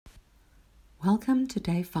Welcome to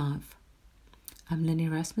Day 5. I'm Lynn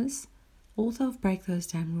Erasmus, author of Break Those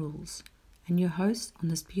Damn Rules, and your host on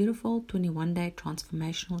this beautiful 21-day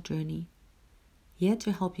transformational journey, here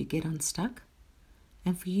to help you get unstuck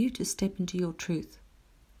and for you to step into your truth,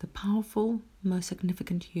 the powerful, most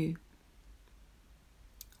significant you.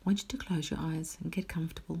 I want you to close your eyes and get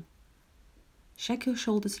comfortable. Shake your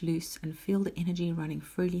shoulders loose and feel the energy running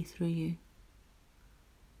freely through you.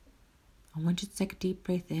 I want you to take a deep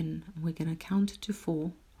breath in, and we're going to count to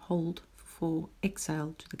 4, hold for 4,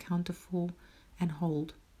 exhale to the count of 4, and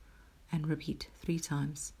hold, and repeat 3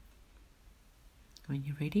 times. When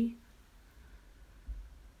you're ready,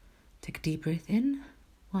 take a deep breath in,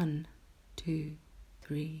 1, 2,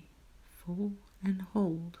 3, 4, and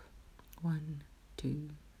hold, 1, 2,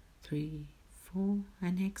 3, 4,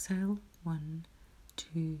 and exhale, 1,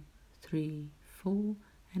 2, 3, 4,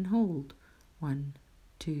 and hold, 1,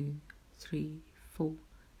 2, 3, 4,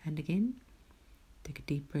 and again. Take a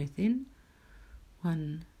deep breath in,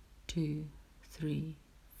 1, 2, 3,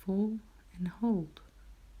 4, and hold,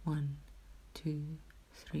 1, 2,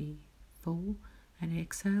 3, 4, and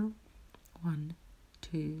exhale, 1,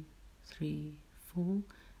 2, 3, 4,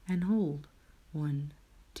 and hold, 1,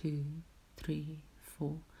 2, 3,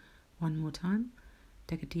 4. One more time.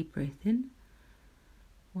 Take a deep breath in,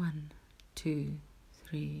 1, 2,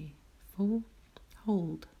 3, 4,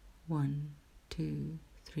 hold, 1, 2,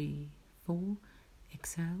 3, 4,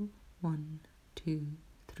 exhale, 1, 2,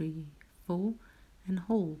 3, 4, and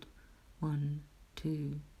hold, 1,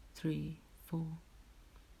 2, 3, 4.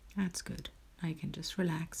 That's good. Now you can just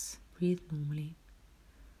relax, breathe normally.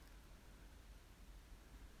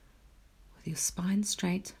 With your spine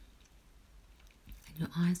straight and your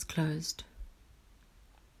eyes closed,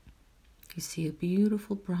 you see a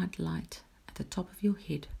beautiful bright light at the top of your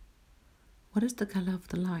head. What is the color of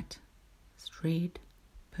the light? It's red,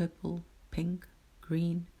 purple, pink,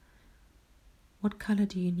 green. What color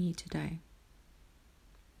do you need today?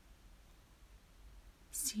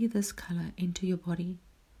 See this color into your body,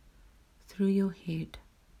 through your head,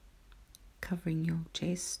 covering your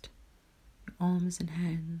chest, your arms and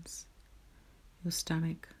hands, your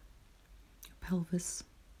stomach, your pelvis,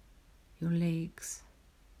 your legs,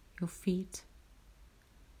 your feet.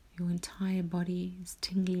 Your entire body is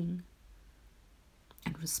tingling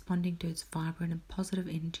and responding to its vibrant and positive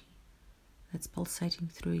energy that's pulsating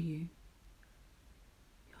through you.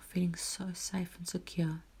 You're feeling so safe and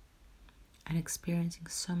secure and experiencing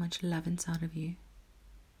so much love inside of you.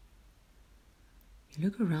 You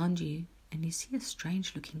look around you and you see a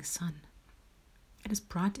strange looking sun. It is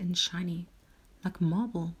bright and shiny, like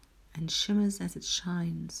marble, and shimmers as it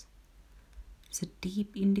shines. It's a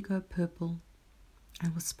deep indigo purple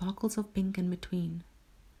and with sparkles of pink in between.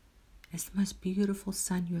 It's the most beautiful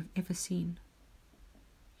sun you have ever seen.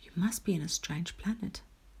 You must be in a strange planet.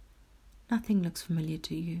 Nothing looks familiar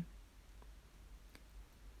to you.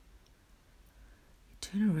 You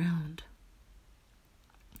turn around,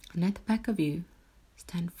 and at the back of you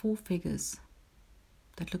stand 4 figures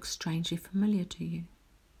that look strangely familiar to you.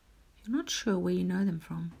 You're not sure where you know them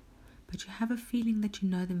from, but you have a feeling that you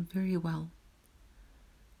know them very well.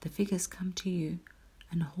 The figures come to you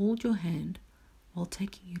and hold your hand while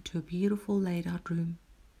taking you to a beautiful laid-out room.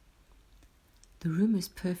 The room is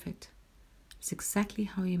perfect. It's exactly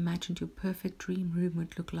how you imagined your perfect dream room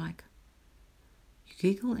would look like. You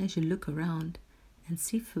giggle as you look around and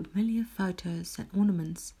see familiar photos and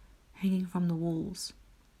ornaments hanging from the walls.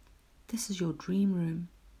 This is your dream room,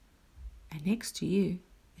 and next to you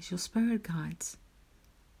is your spirit guides.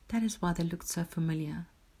 That is why they look so familiar.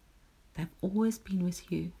 They've always been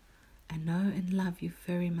with you and know and love you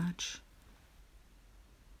very much.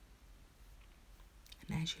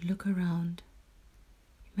 And as you look around,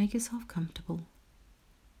 you make yourself comfortable.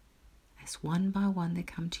 As one by one they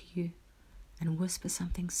come to you and whisper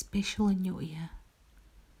something special in your ear.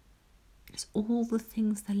 It is all the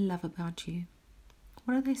things they love about you.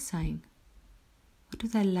 What are they saying? What do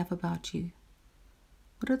they love about you?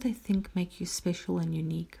 What do they think make you special and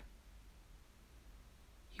unique?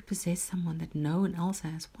 You possess someone that no one else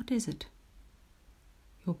has. What is it?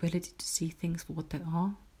 Your ability to see things for what they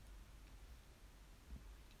are?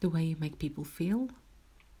 The way you make people feel?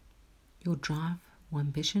 Your drive or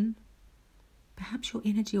ambition? Perhaps your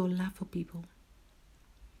energy or love for people?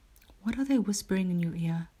 What are they whispering in your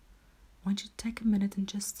ear? I want you to take a minute and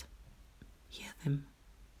just hear them.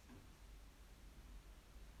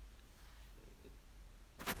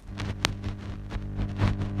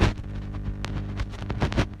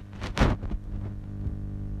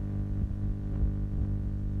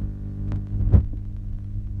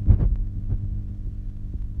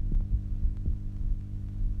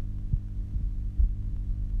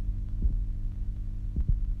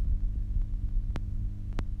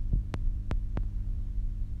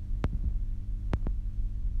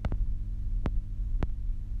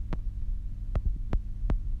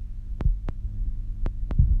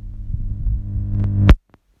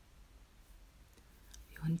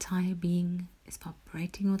 entire being is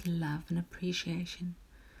vibrating with love and appreciation.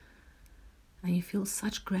 And you feel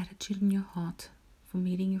such gratitude in your heart for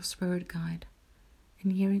meeting your spirit guide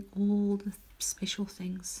and hearing all the special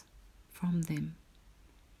things from them.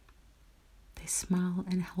 They smile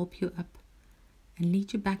and help you up and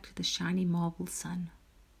lead you back to the shiny marble sun.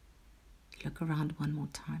 Look around one more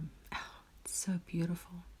time. Oh, it's so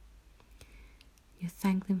beautiful. You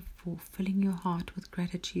thank them for filling your heart with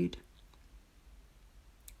gratitude.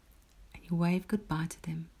 And you wave goodbye to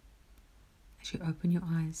them as you open your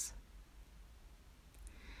eyes.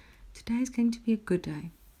 Today is going to be a good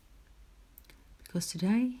day, because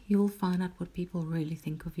today you will find out what people really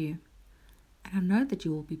think of you, and I know that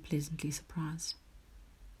you will be pleasantly surprised.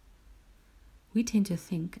 We tend to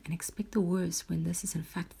think and expect the worst when this is in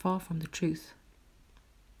fact far from the truth.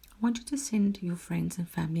 I want you to send your friends and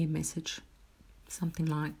family a message, something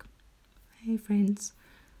like, "Hey friends,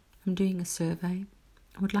 I'm doing a survey.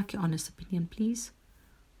 I would like your honest opinion, please.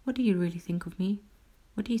 What do you really think of me?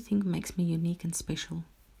 What do you think makes me unique and special?"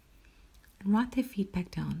 And write their feedback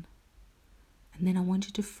down. And then I want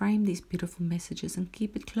you to frame these beautiful messages and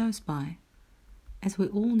keep it close by, as we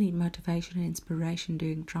all need motivation and inspiration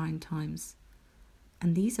during trying times.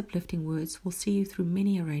 And these uplifting words will see you through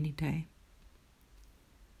many a rainy day.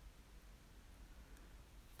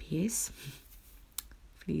 P.S.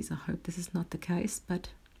 Please, I hope this is not the case, but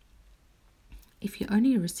if you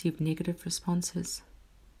only receive negative responses,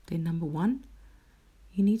 then number 1,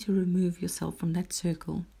 you need to remove yourself from that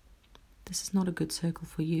circle. This is not a good circle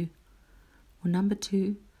for you. Or number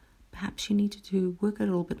 2, perhaps you need to work a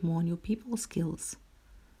little bit more on your people skills.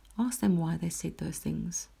 Ask them why they said those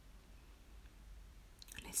things.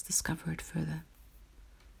 Let's discover it further.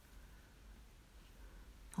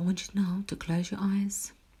 I want you now to close your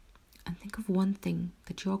eyes and think of one thing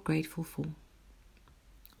that you are grateful for.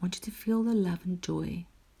 I want you to feel the love and joy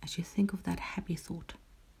as you think of that happy thought.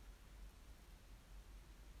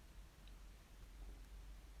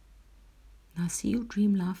 Now see your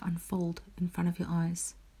dream life unfold in front of your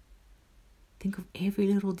eyes. Think of every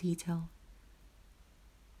little detail.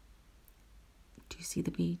 Do you see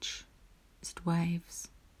the beach? Is it waves?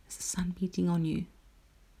 Is the sun beating on you?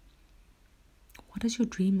 What does your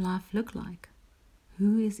dream life look like?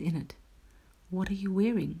 Who is in it? What are you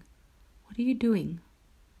wearing? What are you doing?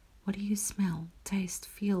 What do you smell, taste,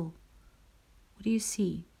 feel? What do you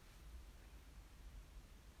see?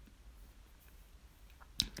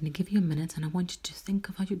 I'm going to give you a minute, and I want you to think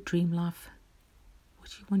about your dream life. What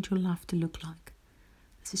do you want your life to look like?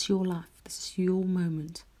 This is your life. This is your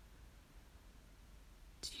moment.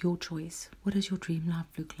 It's your choice. What does your dream life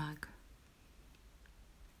look like?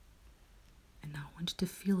 And now I want you to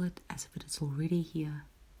feel it as if it is already here.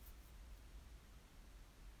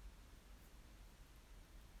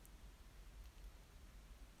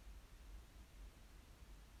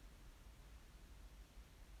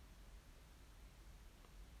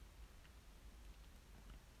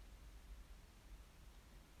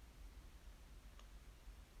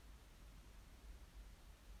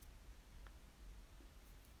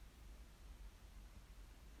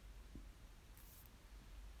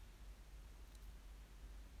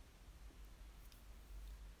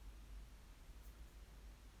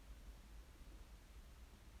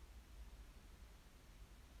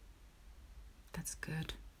 That's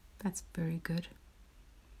good. That's very good.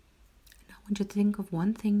 Now I want you to think of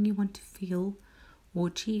one thing you want to feel or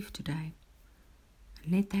achieve today,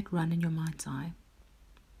 and let that run in your mind's eye.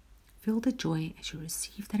 Feel the joy as you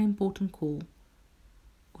receive that important call,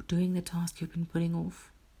 or doing the task you've been putting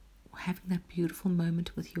off, or having that beautiful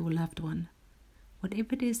moment with your loved one.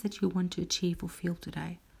 Whatever it is that you want to achieve or feel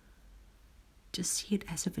today, just see it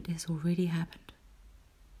as if it has already happened.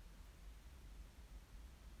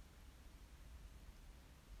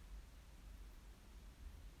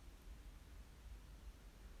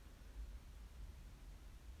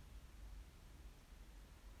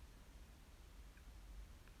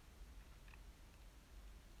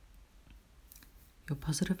 Your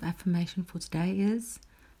positive affirmation for today is,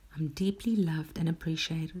 I'm deeply loved and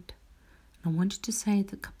appreciated. And I want you to say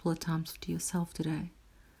it a couple of times to yourself today.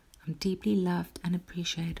 I'm deeply loved and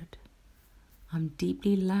appreciated. I'm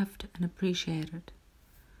deeply loved and appreciated.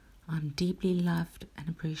 I'm deeply loved and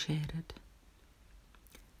appreciated.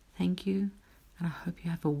 Thank you, and I hope you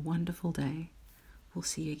have a wonderful day. We'll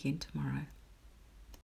see you again tomorrow.